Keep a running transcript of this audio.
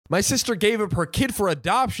My sister gave up her kid for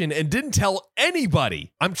adoption and didn't tell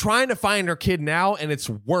anybody. I'm trying to find her kid now, and it's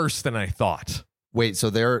worse than I thought. Wait, so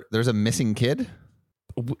there's a missing kid?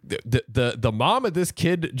 The mom of this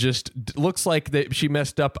kid just looks like that she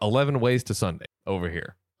messed up 11 ways to Sunday over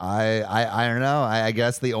here. I don't know. I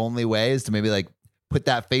guess the only way is to maybe like put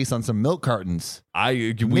that face on some milk cartons.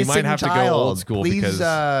 We might have to go old school. Please, because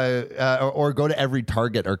or go to every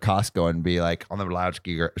Target or Costco and be like on the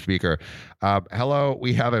loudspeaker. Hello,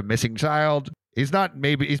 we have a missing child. He's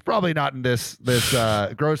probably not in this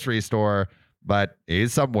grocery store, but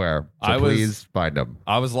he's somewhere. So please find him.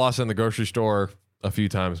 I was lost in the grocery store a few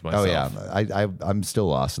times myself. Oh yeah, I'm still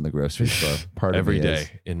lost in the grocery store. Part every of me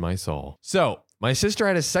day in my soul. So my sister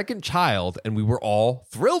had a second child, and we were all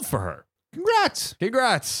thrilled for her.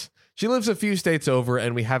 Congrats. She lives a few states over,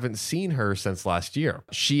 and we haven't seen her since last year.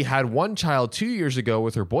 She had one child 2 years ago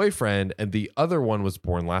with her boyfriend, and the other one was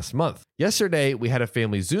born last month. Yesterday, we had a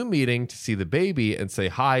family Zoom meeting to see the baby and say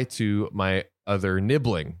hi to my other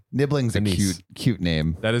Nibbling. Nibbling's a cute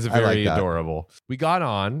name. That is very adorable. We got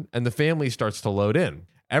on, and the family starts to load in.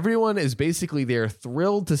 Everyone is basically there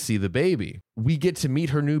thrilled to see the baby. We get to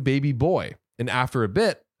meet her new baby boy, and after a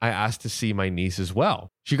bit, I asked to see my niece as well.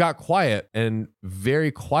 She got quiet and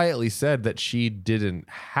very quietly said that she didn't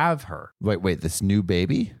have her. Wait, this new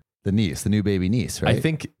baby? The new baby niece, right? I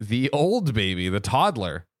think the old baby, the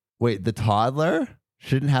toddler. Wait, the toddler?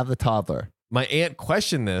 Shouldn't have the toddler. My aunt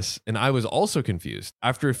questioned this, and I was also confused.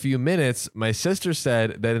 After a few minutes, my sister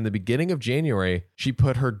said that in the beginning of January, she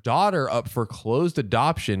put her daughter up for closed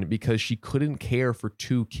adoption because she couldn't care for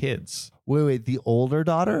 2 kids. Wait, the older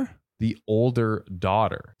daughter? The older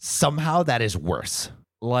daughter. Somehow that is worse.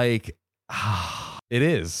 Like, it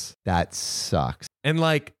is. That sucks. And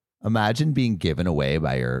like, imagine being given away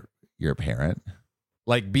by your parent.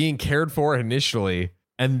 Like being cared for initially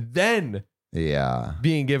and then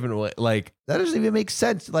being given away. Like, that doesn't even make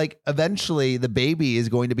sense. Like, eventually the baby is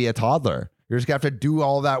going to be a toddler. You're just going to have to do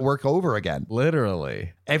all that work over again.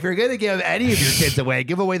 Literally. If you're going to give any of your kids away,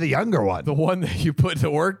 give away the younger one. The one that you put the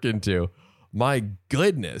work into. My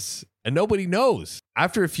goodness. And nobody knows.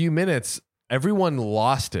 After a few minutes, everyone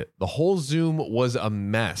lost it. The whole Zoom was a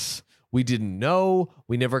mess. We didn't know.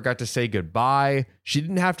 We never got to say goodbye. She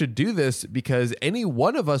didn't have to do this because any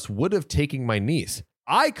one of us would have taken my niece.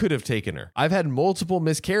 I could have taken her. I've had multiple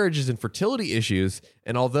miscarriages and fertility issues.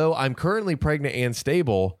 And although I'm currently pregnant and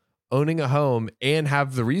stable, owning a home and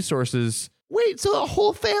have the resources. Wait, so the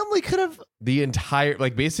whole family could have the entire,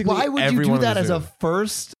 like basically. Why would you do that as a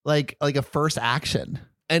first, like a first action?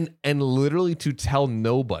 And literally to tell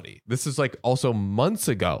nobody. This is like also months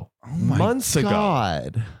ago. Oh my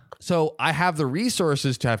God. So I have the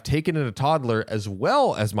resources to have taken in a toddler as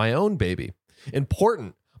well as my own baby.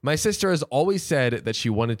 Important. My sister has always said that she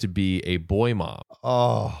wanted to be a boy mom.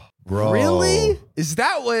 Oh, bro. Really? Is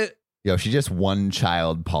that what? Yo, she just one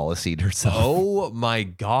child policied herself. Oh my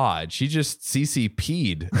God. She just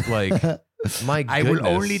CCP'd. Like, my goodness. I will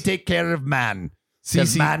only take care of man.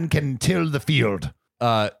 Because man can till the field.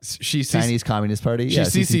 Chinese Communist Party. She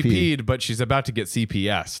CCP'd, but she's about to get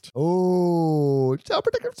CPS'd. Oh, Child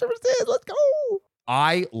Protective Services. Let's go.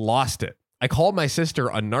 I lost it. I called my sister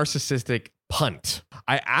a narcissistic punt.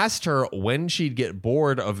 I asked her when she'd get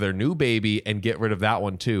bored of their new baby and get rid of that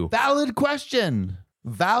one too. Valid question.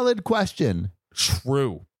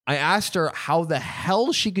 True. I asked her how the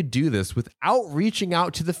hell she could do this without reaching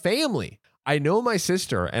out to the family. I know my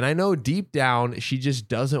sister, and I know deep down she just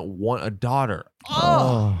doesn't want a daughter.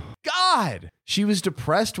 Oh, God. She was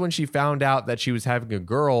depressed when she found out that she was having a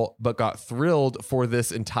girl, but got thrilled for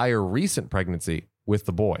this entire recent pregnancy with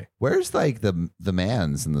the boy. Where's like the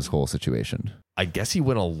man's in this whole situation? I guess he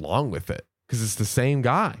went along with it because it's the same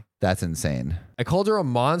guy. That's insane. I called her a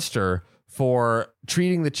monster for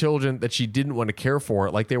treating the children that she didn't want to care for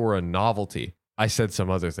like they were a novelty. I said some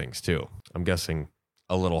other things too. I'm guessing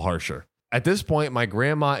a little harsher. At this point, my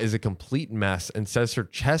grandma is a complete mess and says her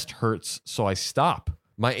chest hurts, so I stop.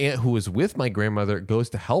 My aunt, who is with my grandmother, goes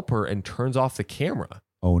to help her and turns off the camera.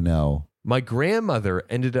 Oh, no. My grandmother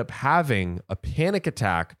ended up having a panic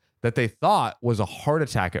attack that they thought was a heart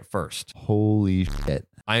attack at first. Holy shit.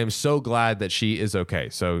 I am so glad that she is okay.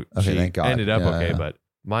 So she thank God. ended up okay, but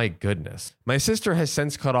my goodness. My sister has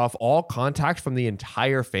since cut off all contact from the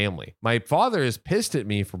entire family. My father is pissed at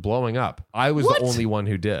me for blowing up. I was the only one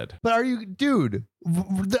who did. But are you, dude,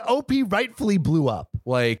 the OP rightfully blew up.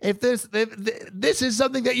 Like, if this is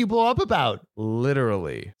something that you blow up about.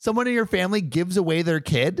 Literally. Someone in your family gives away their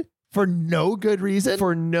kid for no good reason?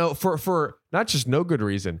 For not just no good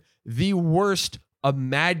reason, the worst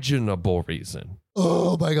imaginable reason.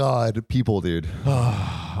 Oh my God. People, dude.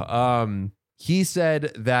 He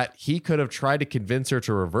said that he could have tried to convince her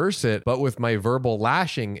to reverse it, but with my verbal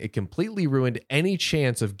lashing, it completely ruined any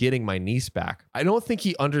chance of getting my niece back. I don't think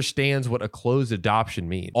he understands what a closed adoption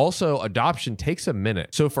means. Also, adoption takes a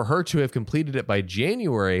minute. So for her to have completed it by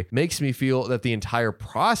January makes me feel that the entire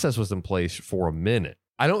process was in place for a minute.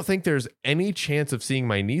 I don't think there's any chance of seeing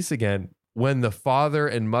my niece again when the father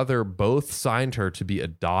and mother both signed her to be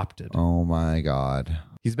adopted. Oh my God.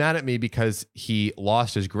 He's mad at me because he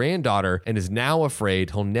lost his granddaughter and is now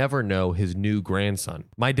afraid he'll never know his new grandson.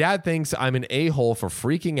 My dad thinks I'm an a-hole for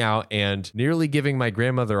freaking out and nearly giving my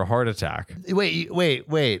grandmother a heart attack.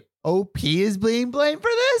 Wait. OP is being blamed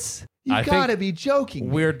for this? You gotta be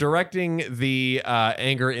joking. We're directing the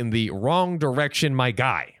anger in the wrong direction, my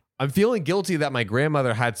guy. I'm feeling guilty that my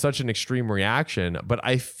grandmother had such an extreme reaction, but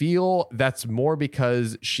I feel that's more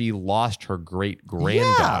because she lost her great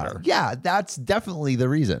granddaughter. Yeah, that's definitely the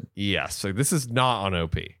reason. Yes, so this is not on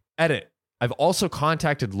OP. Edit. I've also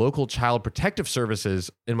contacted local child protective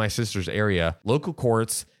services in my sister's area, local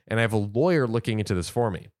courts, and I have a lawyer looking into this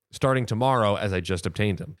for me, starting tomorrow as I just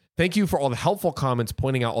obtained him. Thank you for all the helpful comments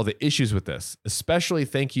pointing out all the issues with this. Especially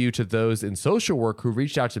thank you to those in social work who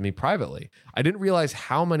reached out to me privately. I didn't realize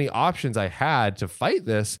how many options I had to fight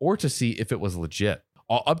this or to see if it was legit.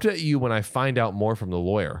 I'll update you when I find out more from the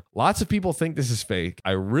lawyer. Lots of people think this is fake.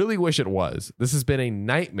 I really wish it was. This has been a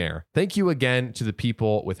nightmare. Thank you again to the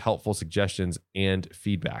people with helpful suggestions and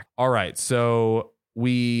feedback. All right, so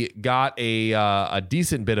we got a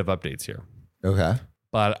decent bit of updates here. Okay.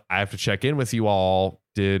 But I have to check in with you all.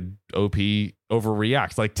 Did OP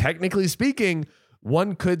overreact? Like, technically speaking,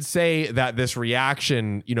 one could say that this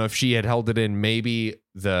reaction, you know, if she had held it in, maybe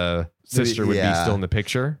the sister would be still in the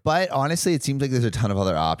picture. But honestly, it seems like there's a ton of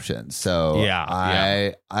other options. So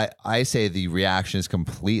I say the reaction is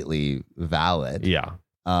completely valid. Yeah.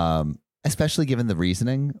 Especially given the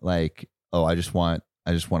reasoning, like, oh, I just want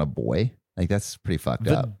a boy. Like, that's pretty fucked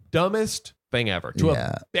up. The dumbest thing ever to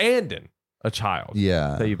abandon a child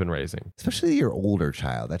that you've been raising. Especially your older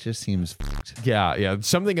child. That just seems fucked. Yeah.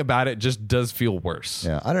 Something about it just does feel worse.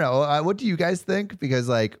 Yeah. I don't know. What do you guys think? Because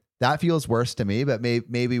like that feels worse to me, but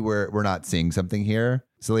maybe we're not seeing something here.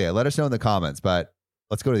 So yeah, let us know in the comments, but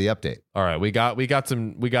let's go to the update. All right. We got a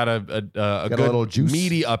good little juice.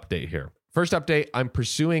 Meaty update here. First update, I'm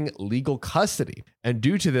pursuing legal custody. And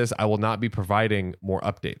due to this, I will not be providing more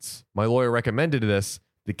updates. My lawyer recommended this.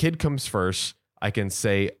 The kid comes first. I can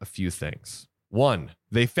say a few things. 1,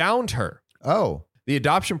 they found her. Oh. The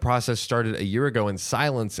adoption process started a year ago in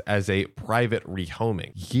silence as a private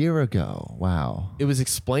rehoming. Year ago. Wow. It was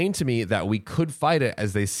explained to me that we could fight it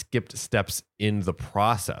as they skipped steps in the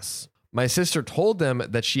process. My sister told them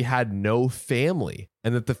that she had no family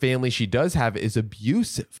and that the family she does have is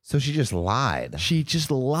abusive. So she just lied.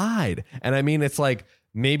 And I mean, it's like,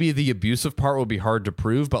 maybe the abusive part will be hard to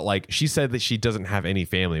prove, but like she said that she doesn't have any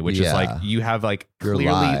family, which is like you have like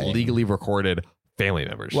clearly legally recorded family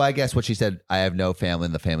members. Well, I guess what she said, I have no family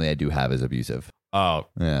and the family I do have is abusive. Oh,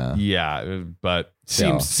 yeah. But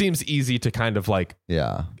seems easy to kind of like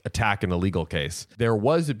attack in a legal case. There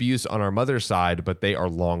was abuse on our mother's side, but they are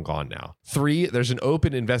long gone now. 3, there's an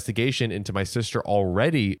open investigation into my sister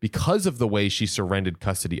already because of the way she surrendered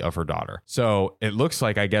custody of her daughter. So it looks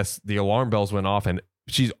like, I guess the alarm bells went off and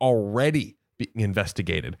she's already being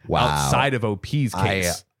investigated outside of OP's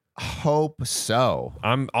case. I hope so.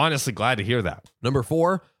 I'm honestly glad to hear that. Number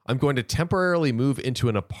 4, I'm going to temporarily move into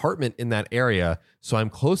an apartment in that area so I'm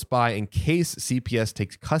close by in case CPS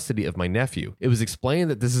takes custody of my nephew. It was explained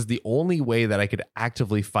that this is the only way that I could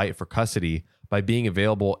actively fight for custody by being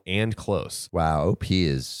available and close. Wow, OP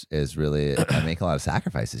is really making a lot of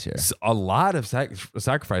sacrifices here. A lot of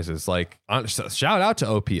sacrifices. Like, shout out to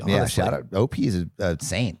OP. Honestly. Yeah, shout out. OP is a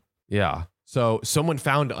saint. Yeah. So someone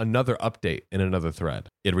found another update in another thread.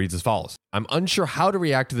 It reads as follows. I'm unsure how to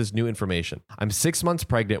react to this new information. I'm 6 months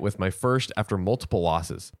pregnant with my first after multiple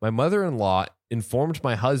losses. My mother-in-law informed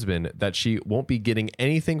my husband that she won't be getting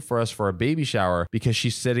anything for us for a baby shower because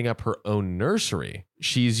she's setting up her own nursery.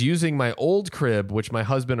 She's using my old crib, which my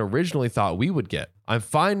husband originally thought we would get. I'm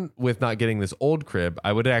fine with not getting this old crib.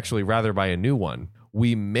 I would actually rather buy a new one.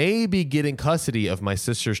 We may be getting custody of my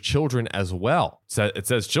sister's children as well. It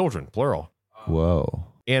says children, plural. Whoa.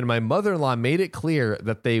 And my mother-in-law made it clear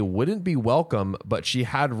that they wouldn't be welcome, but she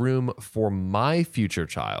had room for my future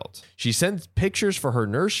child. She sent pictures for her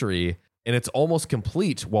nursery, and it's almost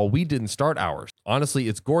complete while we didn't start ours. Honestly,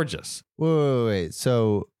 it's gorgeous. Wait.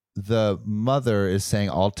 So the mother is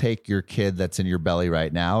saying, I'll take your kid that's in your belly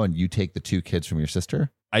right now, and you take the 2 kids from your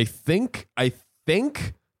sister? I think the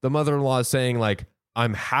mother-in-law is saying, like,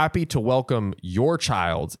 I'm happy to welcome your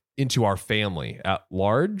child into our family at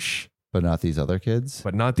large. But not these other kids?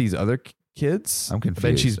 But not these other kids? I'm confused.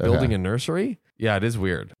 Then she's building a nursery? Yeah, it is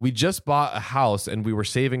weird. We just bought a house and we were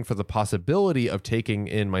saving for the possibility of taking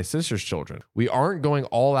in my sister's children. We aren't going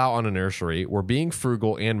all out on a nursery. We're being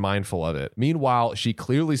frugal and mindful of it. Meanwhile, she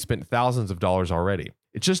clearly spent thousands of dollars already.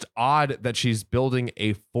 It's just odd that she's building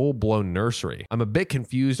a full-blown nursery. I'm a bit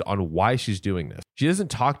confused on why she's doing this. She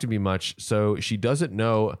doesn't talk to me much, so she doesn't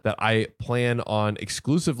know that I plan on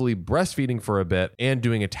exclusively breastfeeding for a bit and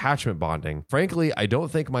doing attachment bonding. Frankly, I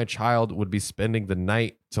don't think my child would be spending the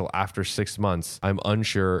night till after 6 months. I'm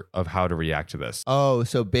unsure of how to react to this. Oh,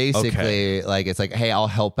 so basically, like it's like, hey, I'll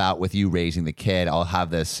help out with you raising the kid. I'll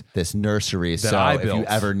have this nursery, so if you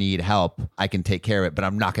ever need help, I can take care of it. But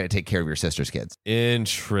I'm not going to take care of your sister's kids.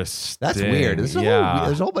 Interesting. That's weird. There's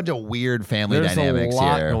a whole bunch of weird family dynamics There's a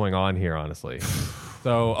lot here going on here, honestly.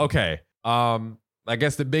 So okay, I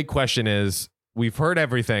guess the big question is: we've heard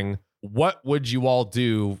everything. What would you all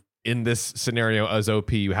do in this scenario as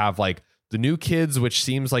OP? You have like the new kids, which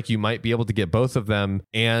seems like you might be able to get both of them,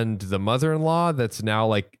 and the mother-in-law that's now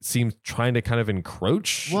like seems trying to kind of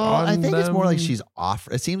encroach. Well, I think it's more like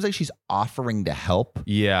it seems like she's offering to help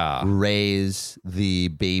raise the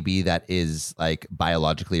baby that is like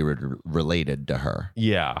biologically related to her.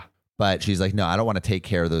 Yeah. But she's like, no, I don't want to take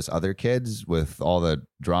care of those other kids with all the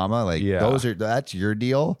drama. Like that's your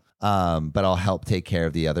deal. But I'll help take care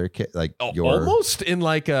of the other kid. Like almost in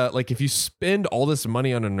like if you spend all this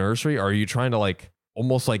money on a nursery, are you trying to like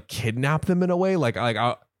almost like kidnap them in a way? Like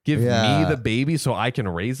I'll give me the baby so I can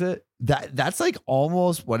raise it. That's like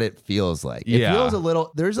almost what it feels like. It feels a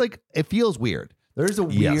little. It feels weird. There's a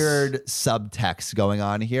weird subtext going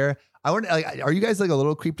on here. I want like, are you guys like a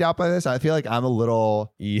little creeped out by this? I feel like I'm a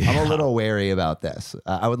little wary about this.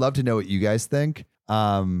 I would love to know what you guys think.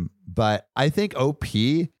 But I think OP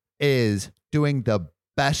is doing the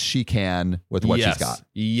best she can with what she's got.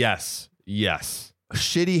 Yes.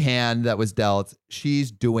 Shitty hand that was dealt. She's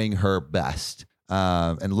doing her best.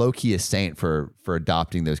 And low-key a saint for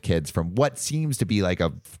adopting those kids from what seems to be like a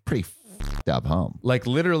pretty fucked up home. Like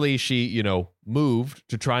literally she, moved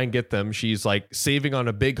to try and get them. She's like saving on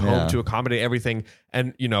a big home to accommodate everything.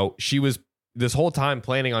 And, she was this whole time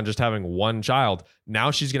planning on just having one child.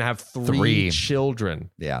 Now she's going to have three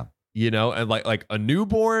children. Yeah. And like a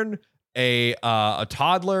newborn, a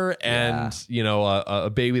toddler, and a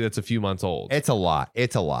baby that's a few months old. It's a lot.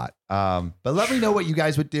 But let me know what you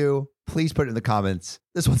guys would do. Please put it in the comments.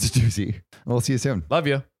 This one's a doozy. We'll see you soon. Love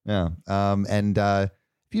you. Yeah. And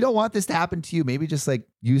if you don't want this to happen to you, maybe just like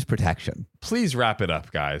use protection. Please wrap it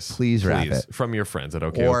up, guys. Please wrap it from your friends at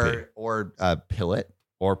OKOP. Or pill it.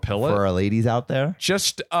 Or pill it for our ladies out there.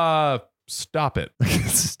 Just stop it.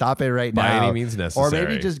 Stop it right now. By any means necessary. Or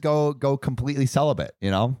maybe just go completely celibate,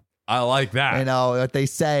 I like that. What they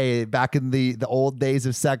say back in the old days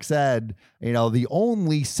of sex ed, the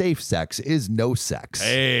only safe sex is no sex.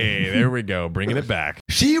 Hey, there we go. Bringing it back.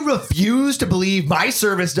 She refused to believe my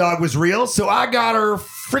service dog was real, so I got her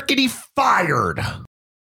frickety fired.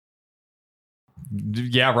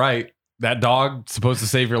 Yeah, right. That dog supposed to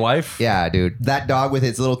save your life? Yeah, dude. That dog with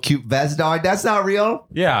its little cute vest dog, that's not real.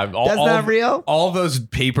 Yeah. That's not real. All those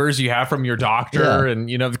papers you have from your doctor and,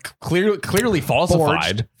 clearly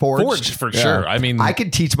falsified. Forged for sure. I mean, I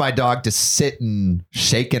could teach my dog to sit and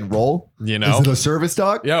shake and roll. Is it a service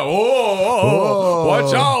dog? Yeah. Oh.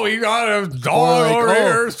 Watch out. We got a dog over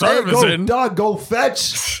here servicing. Dog, go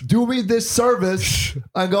fetch. Do me this service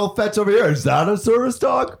and go fetch over here. Is that a service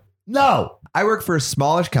dog? No. I work for a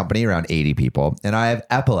smallish company, around 80 people, and I have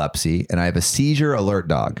epilepsy, and I have a seizure alert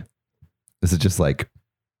dog. This is just like,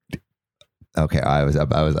 okay, I was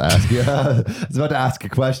asking, I was about to ask a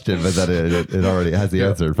question, but then it already has the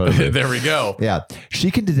answer in front of me. There we go. Yeah.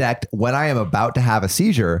 She can detect when I am about to have a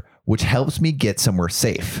seizure, which helps me get somewhere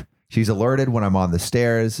safe. She's alerted when I'm on the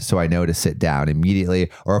stairs, so I know to sit down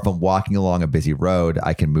immediately, or if I'm walking along a busy road,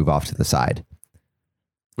 I can move off to the side.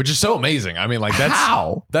 Which is so amazing. I mean, like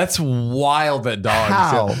that's wild that dogs.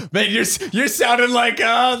 How? Man, you're sounding like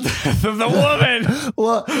the woman.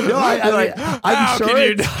 Well, no, I'm sure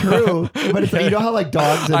it's true. But it's, how like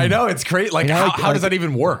dogs. I know it's great. Like how does that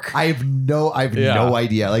even work? I have no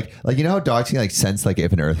idea. Like how dogs can like sense like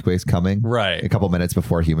if an earthquake's coming, right? A couple minutes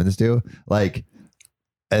before humans do. Like,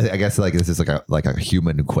 I guess like this is like a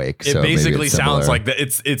human quake. It so basically sounds like that.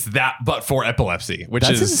 It's that, but for epilepsy, which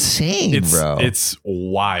that's is insane, bro. It's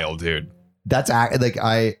wild, dude. That's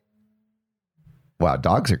wow,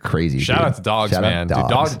 dogs are crazy. Shout out to dogs, man. Dude,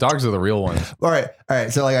 dogs are the real ones. All right.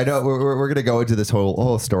 So like I know we're gonna go into this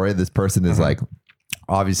whole story. This person is like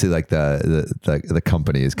obviously like the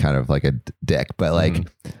company is kind of like a dick, but like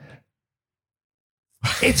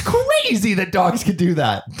It's crazy that dogs can do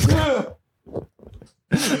that.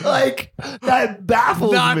 Like, that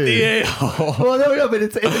baffles Not me. the a-hole. Well, no, but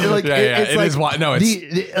it's like it's It like is why. No,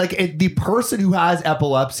 it's the person who has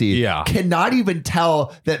epilepsy cannot even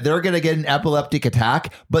tell that they're going to get an epileptic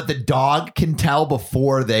attack, but the dog can tell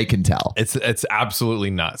before they can tell. it's absolutely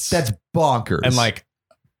nuts. That's bonkers. And like,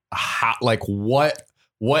 how, like what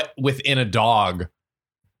within a dog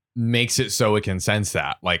makes it so it can sense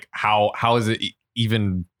that? Like, how is it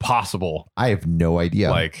even possible? I have no idea.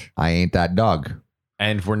 Like, I ain't that dog.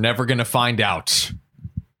 And we're never going to find out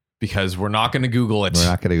because we're not going to Google it. We're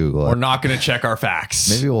not going to Google it. We're not going to check our facts.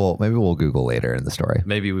 Maybe we'll Google later in the story.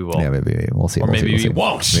 Maybe we will. Yeah, maybe we'll see. Or maybe we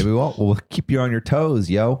won't. Maybe we won't. We'll keep you on your toes,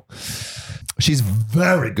 yo. She's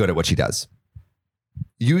very good at what she does.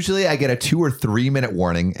 Usually I get a 2 or 3 minute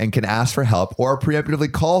warning and can ask for help or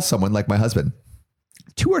preemptively call someone like my husband.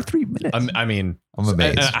 2 or 3 minutes. I mean, I'm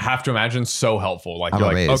amazed. I have to imagine so helpful. Like, I'm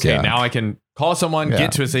you're amazed, like, okay, yeah. now I can call someone,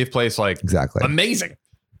 get to a safe place. Like, Exactly. amazing.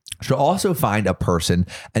 She'll also find a person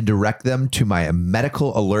and direct them to my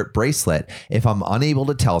medical alert bracelet if I'm unable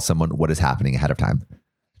to tell someone what is happening ahead of time.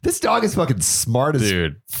 This dog is fucking smart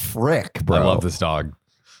as frick, bro. I love this dog.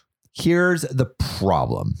 Here's the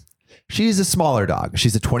problem. She's a smaller dog.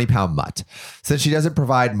 She's a 20-pound mutt. Since she doesn't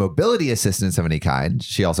provide mobility assistance of any kind,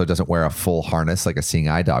 she also doesn't wear a full harness like a seeing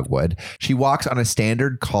eye dog would. She walks on a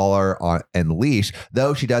standard collar and leash,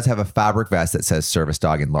 though she does have a fabric vest that says service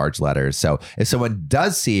dog in large letters. So if someone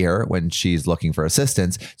does see her when she's looking for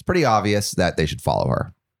assistance, it's pretty obvious that they should follow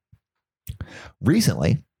her.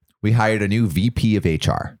 Recently, we hired a new VP of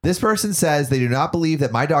HR. This person says they do not believe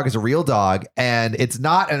that my dog is a real dog and it's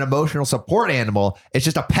not an emotional support animal. It's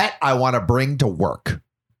just a pet I want to bring to work.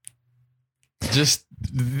 Just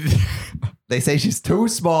They say she's too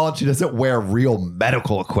small and she doesn't wear real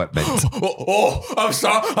medical equipment. I'm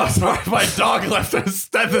sorry. My dog left a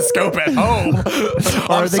stethoscope at home.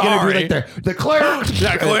 Or are they going to be like the Claire?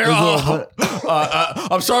 Yeah, Claire.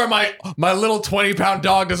 I'm sorry. My little 20-pound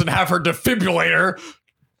dog doesn't have her defibrillator.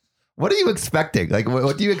 What are you expecting? Like,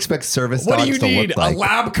 what do you expect service dogs to look like? What do you need? A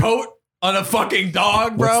lab coat on a fucking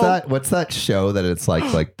dog, bro? What's that show that it's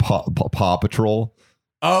like Paw Patrol?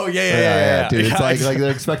 Oh, yeah. Dude, it's Yeah, like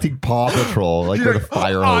they're expecting Paw Patrol, like with a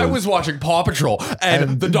fire hose. I was watching Paw Patrol,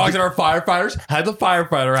 and the dogs that are firefighters had the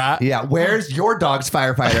firefighter hat. Yeah, where's your dog's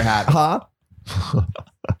firefighter hat, huh?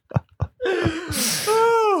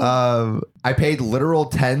 I paid literal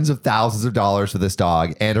tens of thousands of dollars for this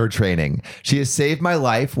dog and her training. She has saved my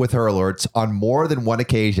life with her alerts on more than one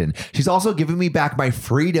occasion. She's also given me back my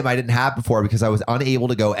freedom I didn't have before because I was unable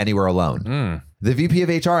to go anywhere alone. The VP of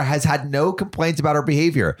HR has had no complaints about her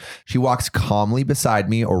behavior. She walks calmly beside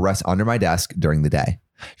me or rests under my desk during the day.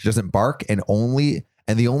 She doesn't bark and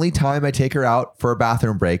the only time I take her out for a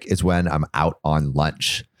bathroom break is when I'm out on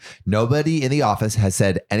lunch. Nobody in the office has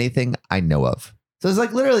said anything I know of. So there's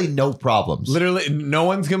like literally no problems. Literally, no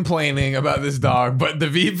one's complaining about this dog, but the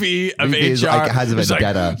VP of HR has a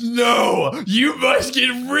vendetta. Like, no, you must get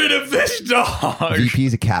rid of this dog.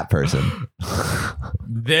 VP's a cat person.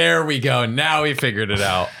 There we go. Now we figured it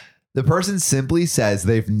out. The person simply says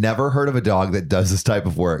they've never heard of a dog that does this type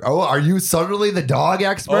of work. Oh, are you suddenly the dog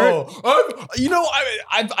expert?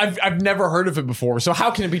 I've never heard of it before. So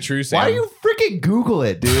how can it be true, Sam? Why do you freaking Google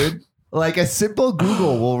it, dude? Like a simple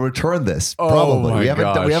Google will return this. Probably. We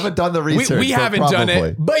haven't done the research. We haven't done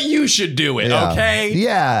it, but you should do it. Yeah. Okay.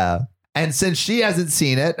 Yeah. And since she hasn't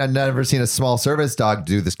seen it and never seen a small service dog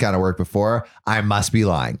do this kind of work before, I must be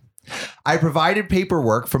lying. I provided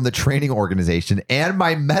paperwork from the training organization and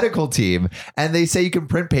my medical team, and they say you can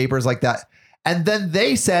print papers like that. And then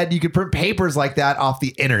they said you could print papers like that off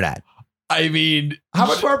the internet. I mean, how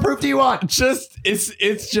much more proof do you want?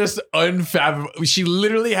 It's just unfathomable. She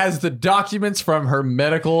literally has the documents from her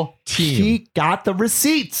medical team. She got the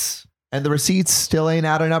receipts, and the receipts still ain't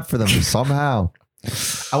adding up for them somehow.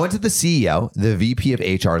 I went to the CEO, the VP of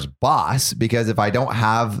HR's boss, because if I don't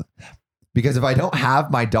have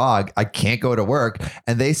my dog, I can't go to work.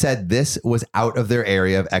 And they said this was out of their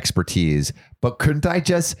area of expertise. But couldn't I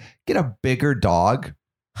just get a bigger dog?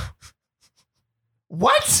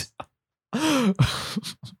 What? That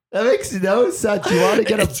makes no sense. You want to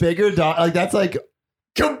get a bigger dog? Like, that's like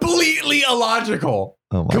completely illogical.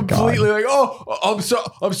 Oh my completely God. Like,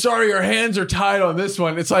 I'm sorry, her hands are tied on this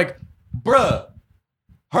one. It's like, bruh,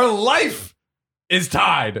 her life is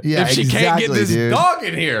tied if she can't get this dog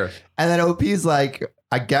in here. And then OP's like,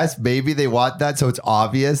 I guess maybe they want that so it's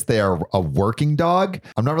obvious they are a working dog.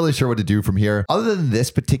 I'm not really sure what to do from here. Other than this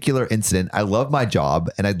particular incident, I love my job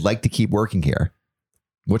and I'd like to keep working here.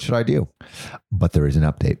 What should I do? But there is an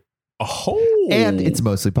update. Oh. And it's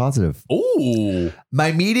mostly positive. Ooh.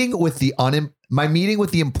 My meeting with the employment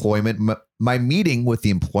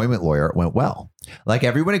lawyer went well. Like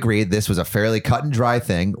everyone agreed, this was a fairly cut and dry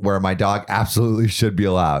thing where my dog absolutely should be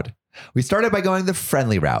allowed. We started by going the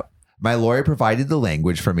friendly route. My lawyer provided the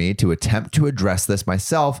language for me to attempt to address this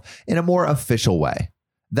myself in a more official way.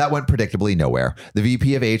 That went predictably nowhere. The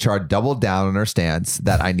VP of HR doubled down on her stance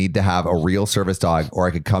that I need to have a real service dog or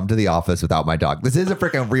I could come to the office without my dog. This is a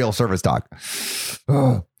freaking real service dog.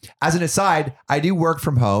 Ugh. As an aside, I do work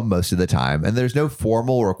from home most of the time, and there's no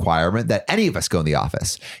formal requirement that any of us go in the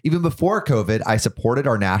office. Even before COVID, I supported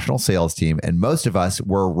our national sales team, and most of us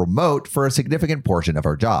were remote for a significant portion of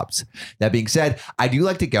our jobs. That being said, I do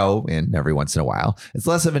like to go in every once in a while. It's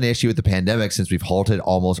less of an issue with the pandemic since we've halted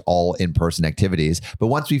almost all in-person activities, but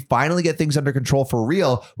once we finally get things under control for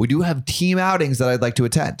real, we do have team outings that I'd like to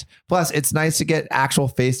attend. Plus, it's nice to get actual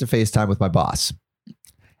face-to-face time with my boss.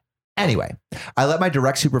 Anyway, I let my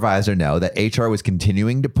direct supervisor know that HR was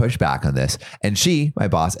continuing to push back on this, and she, my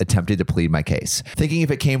boss, attempted to plead my case, thinking if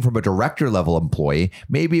it came from a director level employee,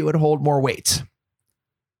 maybe it would hold more weight.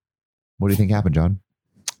 What do you think happened, John?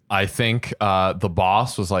 I think the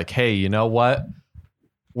boss was like, hey, you know what?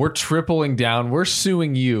 We're tripling down. We're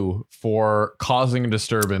suing you for causing a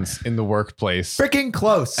disturbance in the workplace. Freaking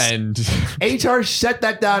close. And HR shut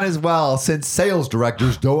that down as well, since sales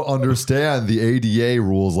directors don't understand the ADA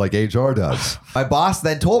rules like HR does. My boss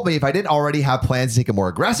then told me if I didn't already have plans to take a more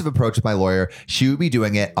aggressive approach with my lawyer, she would be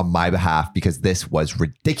doing it on my behalf because this was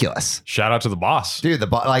ridiculous. shout out to the boss. Dude,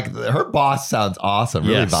 her boss sounds awesome.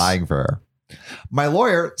 Really Yes. vying for her. My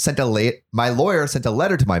lawyer sent a letter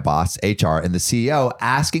to my boss, HR, and the CEO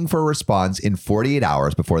asking for a response in 48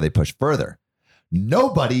 hours before they pushed further.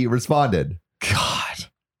 Nobody responded. God.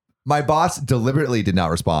 My boss deliberately did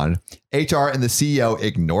not respond. HR and the CEO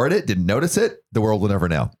ignored it, didn't notice it. The world will never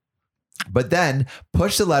know. But then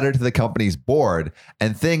pushed the letter to the company's board,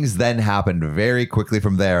 and things then happened very quickly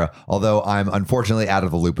from there, although I'm unfortunately out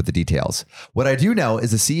of the loop with the details. What I do know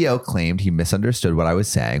is the CEO claimed he misunderstood what I was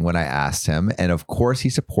saying when I asked him, and of course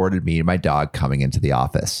he supported me and my dog coming into the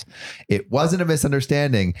office. It wasn't a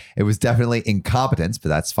misunderstanding. It was definitely incompetence, but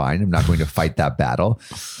that's fine. I'm not going to fight that battle.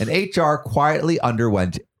 And HR quietly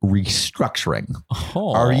underwent restructuring.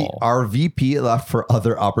 Our VP left for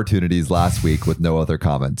other opportunities last week with no other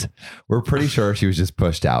comment. We're pretty sure she was just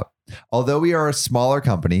pushed out. Although we are a smaller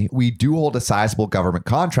company, we do hold a sizable government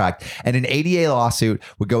contract, and an ADA lawsuit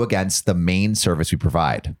would go against the main service we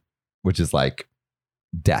provide, which is like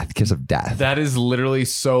death, kiss of death. That is literally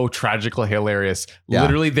so tragically hilarious. Yeah.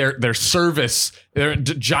 Literally their service, their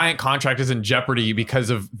giant contract is in jeopardy because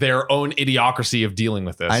of their own idiocracy of dealing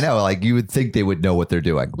with this. I know, like you would think they would know what they're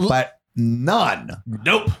doing, but none.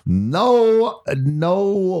 Nope. No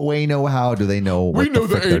way, no how do they know what We know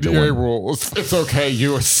the frick they're ADA doing. rules. It's okay.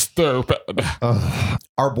 You are stupid.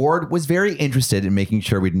 Our board was very interested in making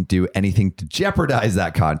sure we didn't do anything to jeopardize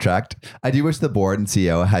that contract. I do wish the board and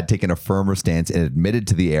CEO had taken a firmer stance and admitted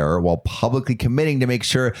to the error while publicly committing to make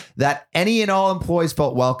sure that any and all employees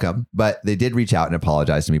felt welcome, but they did reach out and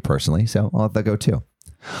apologize to me personally, so I'll let that go too.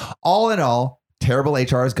 All in all, terrible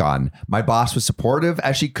HR is gone. My boss was supportive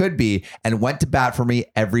as she could be and went to bat for me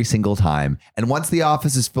every single time. And once the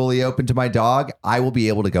office is fully open to my dog, I will be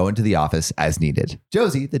able to go into the office as needed.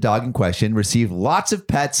 Josie, the dog in question, received lots of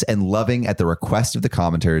pets and loving at the request of the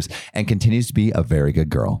commenters and continues to be a very good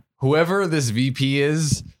girl. Whoever this VP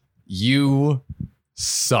is, you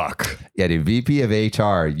suck. Yeah, dude, VP of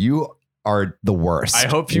HR, you are the worst. I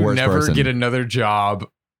hope you Worst never person. get another job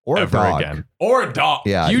or a ever dog. again. Or a dog.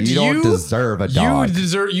 Yeah, you don't deserve a dog.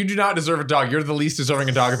 You do not deserve a dog. You're the least deserving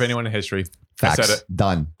a dog of anyone in history. Facts. I said it.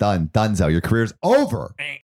 Done. Dunzo. Your career's over.